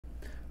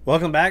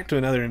Welcome back to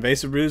another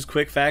Invasive Brews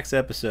Quick Facts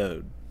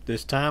episode.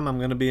 This time I'm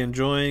going to be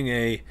enjoying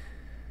a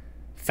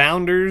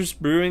Founders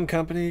Brewing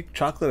Company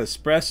chocolate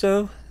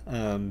espresso.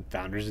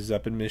 Founders is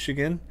up in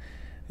Michigan.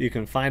 You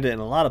can find it in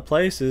a lot of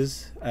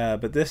places,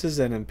 but this is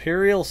an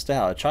Imperial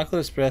Stout, a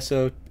chocolate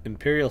espresso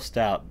Imperial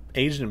Stout,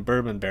 aged in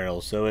bourbon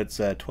barrels, so it's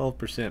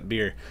 12%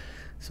 beer.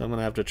 So I'm going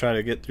to have to try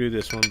to get through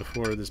this one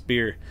before this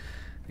beer.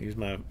 Use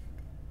my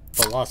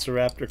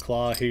Velociraptor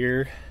claw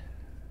here.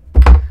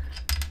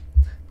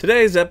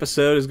 Today's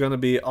episode is going to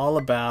be all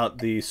about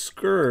the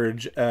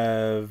scourge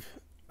of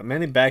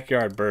many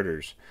backyard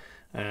birders.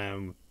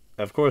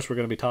 Of course, we're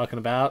going to be talking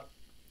about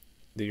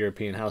the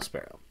European House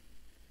Sparrow.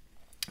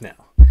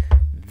 Now,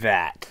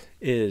 that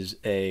is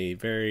a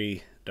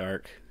very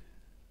dark,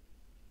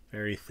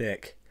 very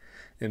thick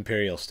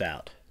Imperial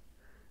Stout.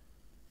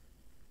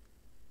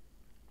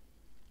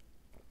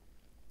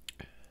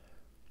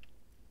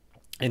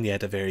 And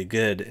yet a very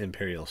good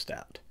Imperial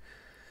Stout.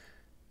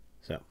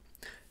 So,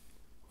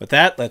 with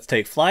that, let's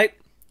take flight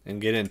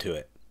and get into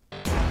it.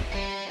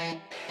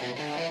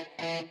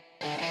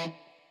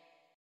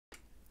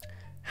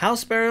 House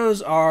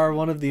sparrows are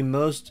one of the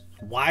most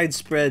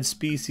widespread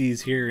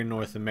species here in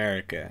North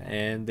America,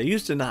 and they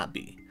used to not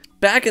be.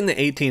 Back in the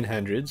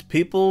 1800s,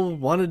 people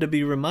wanted to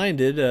be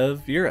reminded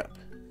of Europe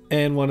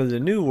and wanted the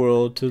New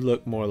World to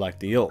look more like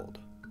the Old.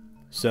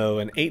 So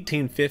in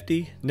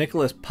 1850,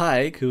 Nicholas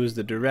Pike, who was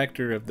the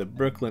director of the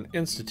Brooklyn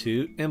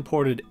Institute,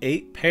 imported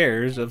 8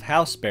 pairs of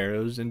house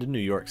sparrows into New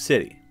York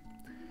City.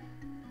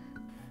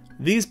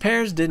 These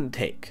pairs didn't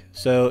take,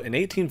 so in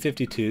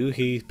 1852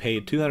 he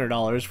paid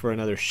 $200 for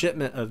another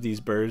shipment of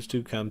these birds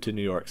to come to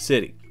New York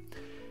City.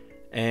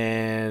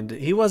 And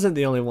he wasn't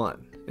the only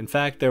one. In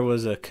fact, there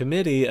was a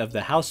committee of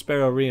the house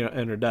sparrow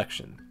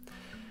reintroduction,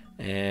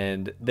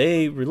 and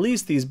they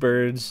released these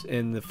birds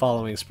in the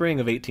following spring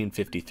of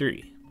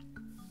 1853.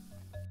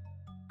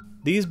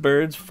 These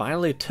birds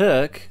finally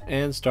took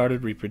and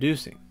started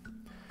reproducing.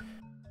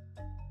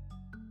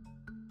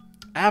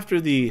 After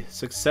the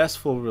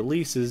successful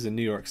releases in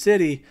New York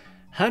City,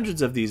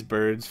 hundreds of these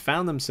birds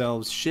found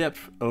themselves shipped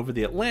over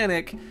the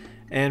Atlantic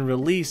and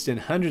released in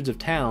hundreds of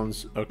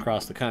towns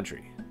across the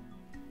country.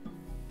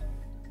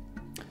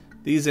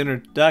 These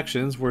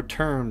introductions were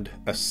termed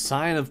a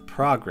sign of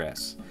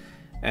progress,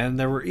 and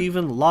there were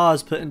even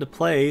laws put into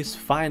place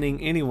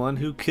fining anyone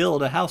who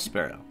killed a house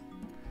sparrow.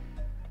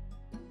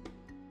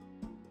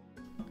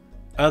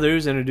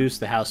 Others introduced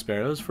the house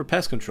sparrows for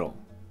pest control,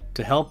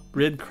 to help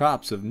rid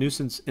crops of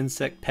nuisance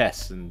insect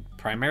pests and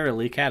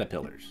primarily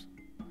caterpillars.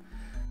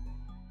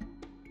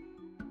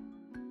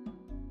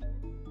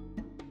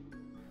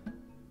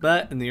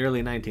 But in the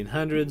early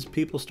 1900s,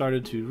 people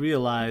started to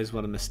realize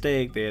what a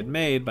mistake they had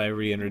made by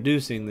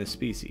reintroducing this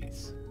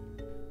species.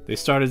 They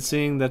started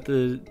seeing that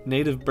the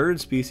native bird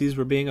species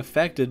were being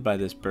affected by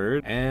this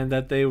bird and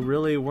that they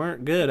really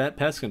weren't good at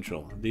pest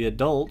control. The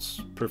adults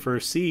prefer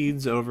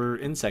seeds over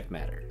insect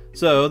matter.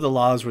 So the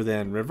laws were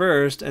then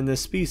reversed and this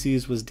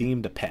species was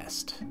deemed a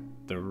pest,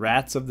 the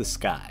rats of the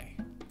sky.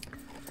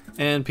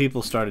 And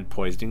people started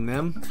poisoning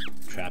them,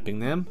 trapping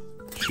them,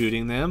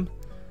 shooting them,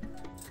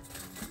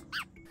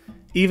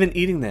 even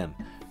eating them.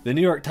 The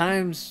New York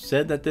Times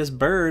said that this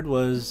bird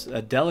was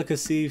a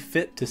delicacy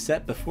fit to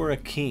set before a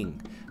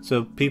king.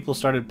 So people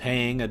started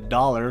paying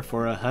 $1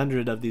 for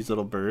 100 of these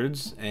little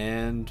birds,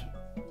 and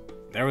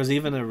there was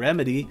even a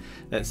remedy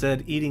that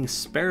said eating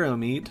sparrow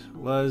meat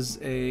was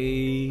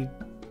a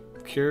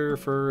cure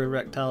for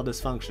erectile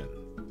dysfunction.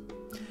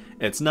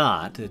 It's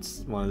not. It's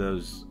one of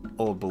those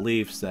old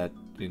beliefs that,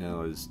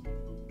 is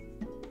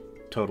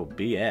total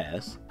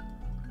BS.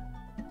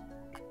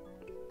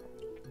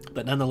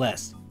 But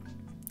nonetheless,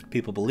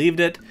 people believed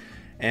it,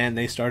 and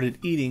they started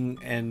eating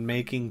and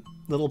making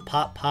little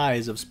pot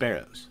pies of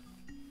sparrows.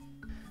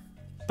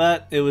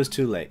 But it was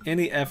too late.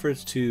 Any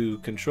efforts to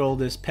control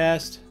this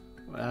pest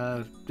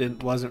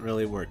wasn't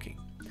really working.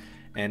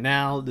 And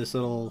now this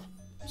little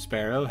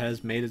sparrow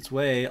has made its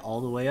way all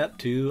the way up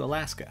to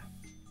Alaska.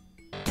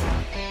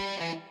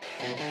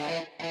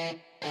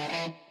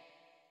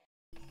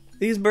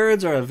 These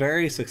birds are a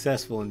very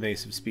successful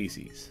invasive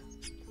species.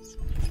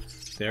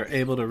 They're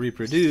able to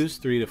reproduce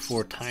 3 to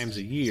 4 times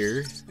a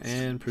year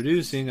and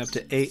producing up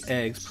to 8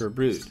 eggs per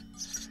brood.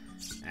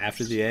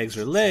 After the eggs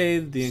are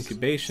laid, the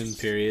incubation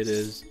period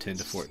is 10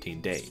 to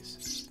 14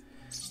 days.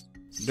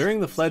 During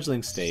the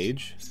fledgling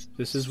stage,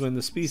 this is when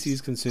the species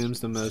consumes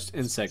the most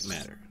insect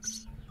matter.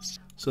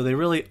 So they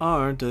really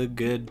aren't a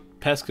good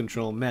pest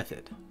control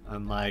method,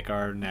 unlike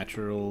our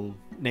natural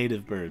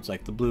native birds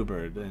like the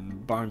bluebird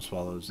and barn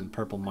swallows and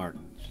purple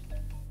martins.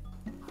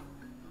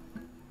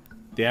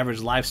 The average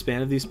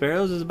lifespan of these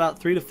sparrows is about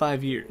 3 to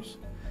 5 years,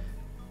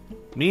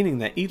 meaning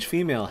that each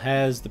female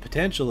has the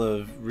potential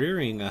of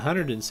rearing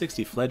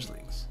 160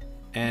 fledglings,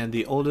 and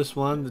the oldest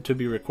one to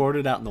be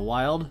recorded out in the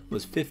wild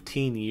was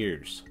 15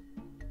 years.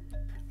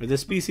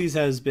 This species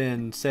has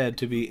been said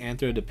to be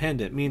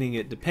anthrodependent, meaning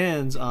it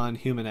depends on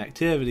human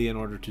activity in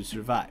order to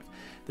survive.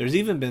 There's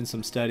even been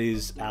some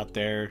studies out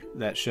there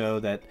that show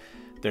that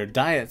their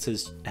diets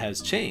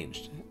has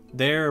changed.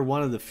 They're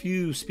one of the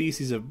few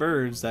species of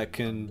birds that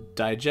can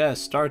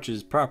digest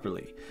starches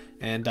properly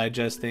and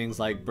digest things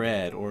like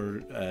bread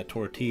or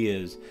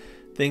tortillas,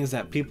 things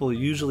that people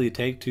usually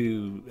take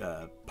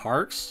to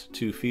parks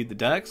to feed the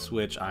ducks,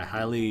 which I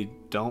highly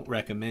don't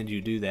recommend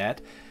you do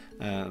that.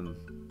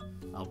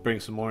 I'll bring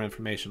some more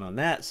information on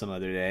that some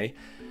other day.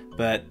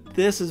 But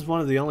this is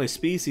one of the only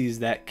species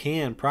that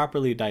can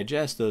properly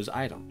digest those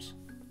items.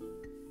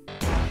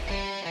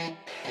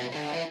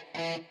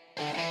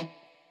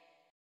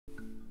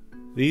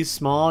 These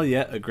small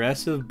yet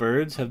aggressive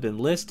birds have been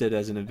listed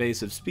as an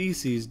invasive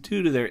species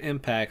due to their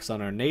impacts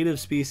on our native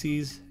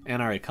species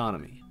and our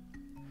economy.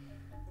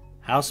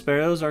 House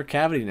sparrows are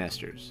cavity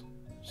nesters,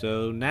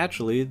 so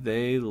naturally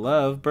they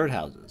love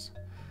birdhouses.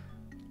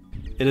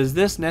 It is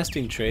this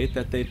nesting trait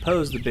that they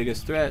pose the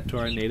biggest threat to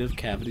our native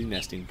cavity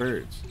nesting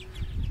birds,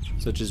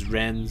 such as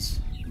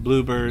wrens,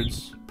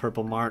 bluebirds,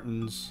 purple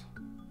martins.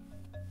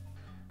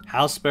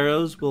 House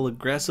sparrows will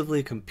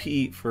aggressively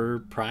compete for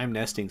prime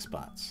nesting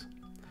spots,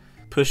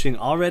 pushing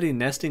already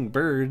nesting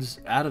birds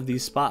out of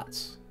these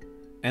spots,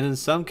 and in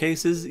some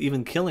cases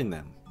even killing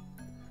them.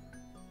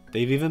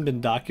 They've even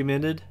been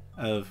documented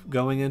of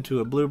going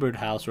into a bluebird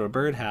house or a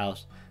bird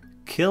house,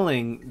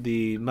 killing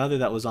the mother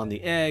that was on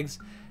the eggs,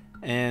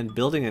 and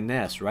building a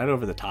nest right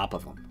over the top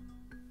of them.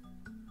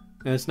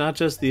 And it's not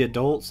just the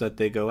adults that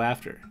they go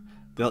after.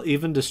 They'll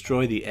even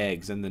destroy the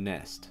eggs in the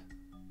nest.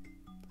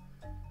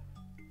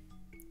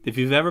 If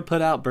you've ever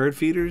put out bird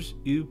feeders,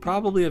 you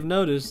probably have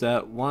noticed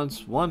that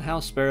once one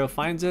house sparrow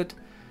finds it,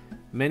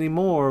 many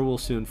more will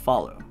soon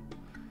follow.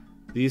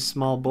 These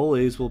small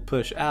bullies will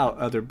push out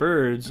other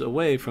birds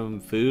away from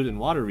food and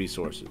water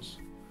resources.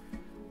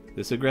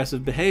 This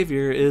aggressive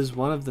behavior is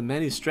one of the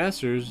many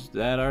stressors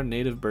that our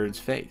native birds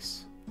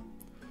face.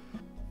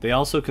 They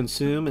also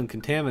consume and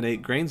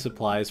contaminate grain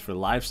supplies for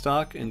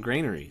livestock and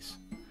granaries.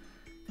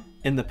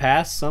 In the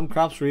past, some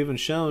crops were even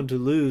shown to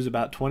lose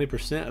about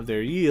 20% of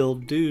their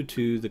yield due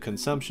to the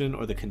consumption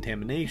or the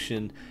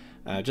contamination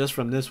just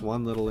from this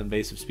one little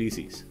invasive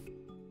species.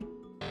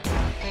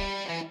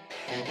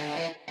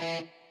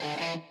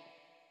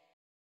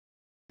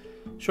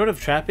 Short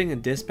of trapping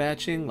and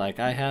dispatching like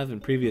I have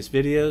in previous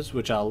videos,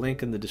 which I'll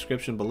link in the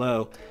description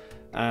below,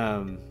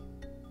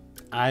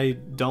 I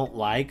don't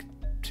like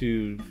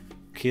to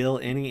kill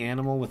any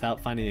animal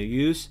without finding a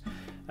use.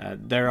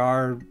 There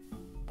are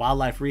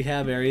wildlife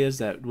rehab areas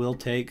that will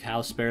take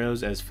house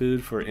sparrows as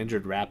food for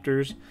injured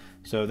raptors,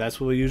 so that's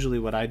usually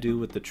what I do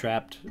with the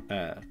trapped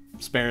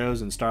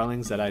sparrows and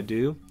starlings that I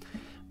do.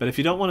 But if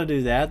you don't want to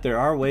do that, there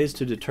are ways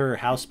to deter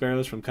house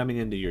sparrows from coming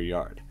into your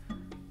yard.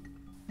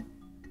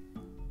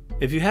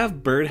 If you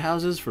have bird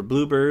houses for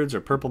bluebirds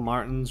or purple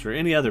martins or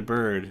any other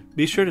bird,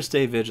 be sure to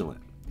stay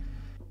vigilant.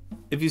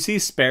 If you see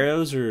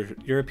sparrows or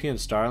European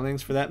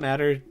starlings for that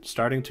matter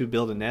starting to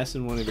build a nest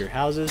in one of your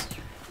houses,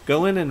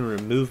 go in and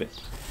remove it.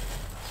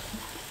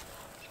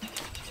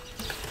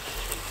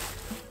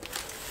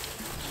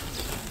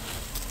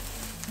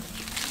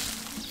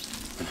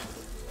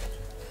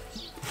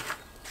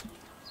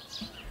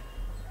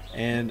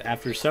 And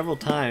after several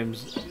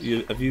times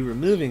of you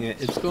removing it,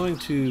 it's going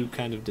to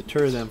kind of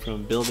deter them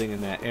from building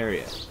in that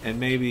area, and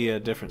maybe a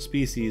different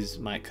species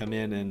might come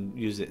in and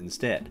use it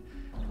instead.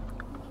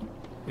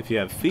 If you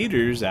have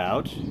feeders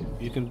out,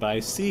 you can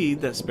buy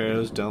seed that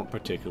sparrows don't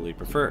particularly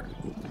prefer.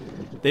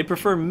 They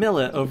prefer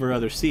millet over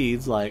other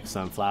seeds like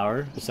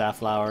sunflower,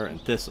 safflower, and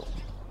thistle.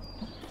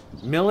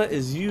 Millet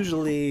is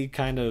usually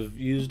kind of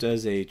used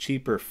as a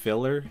cheaper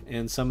filler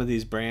in some of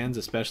these brands,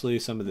 especially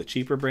some of the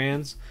cheaper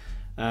brands.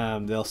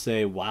 They'll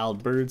say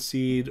wild bird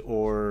seed,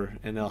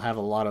 and they'll have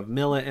a lot of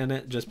millet in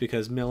it just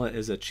because millet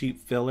is a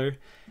cheap filler.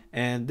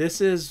 And this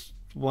is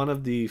one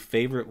of the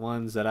favorite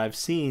ones that I've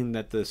seen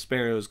that the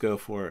sparrows go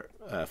for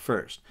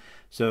first.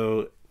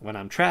 So when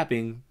I'm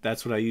trapping,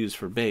 that's what I use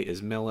for bait,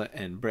 is millet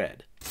and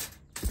bread.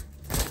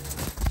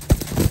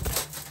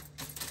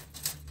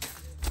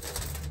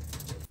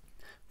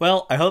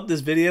 Well, I hope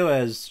this video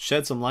has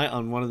shed some light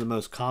on one of the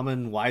most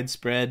common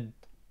widespread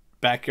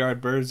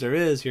backyard birds there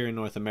is here in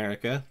North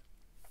America.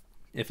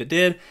 If it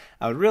did,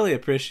 I would really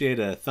appreciate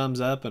a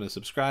thumbs up and a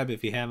subscribe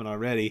if you haven't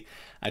already.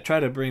 I try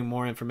to bring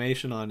more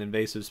information on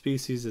invasive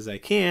species as I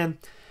can.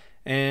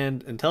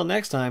 And until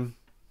next time,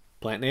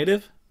 plant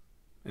native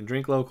and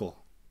drink local.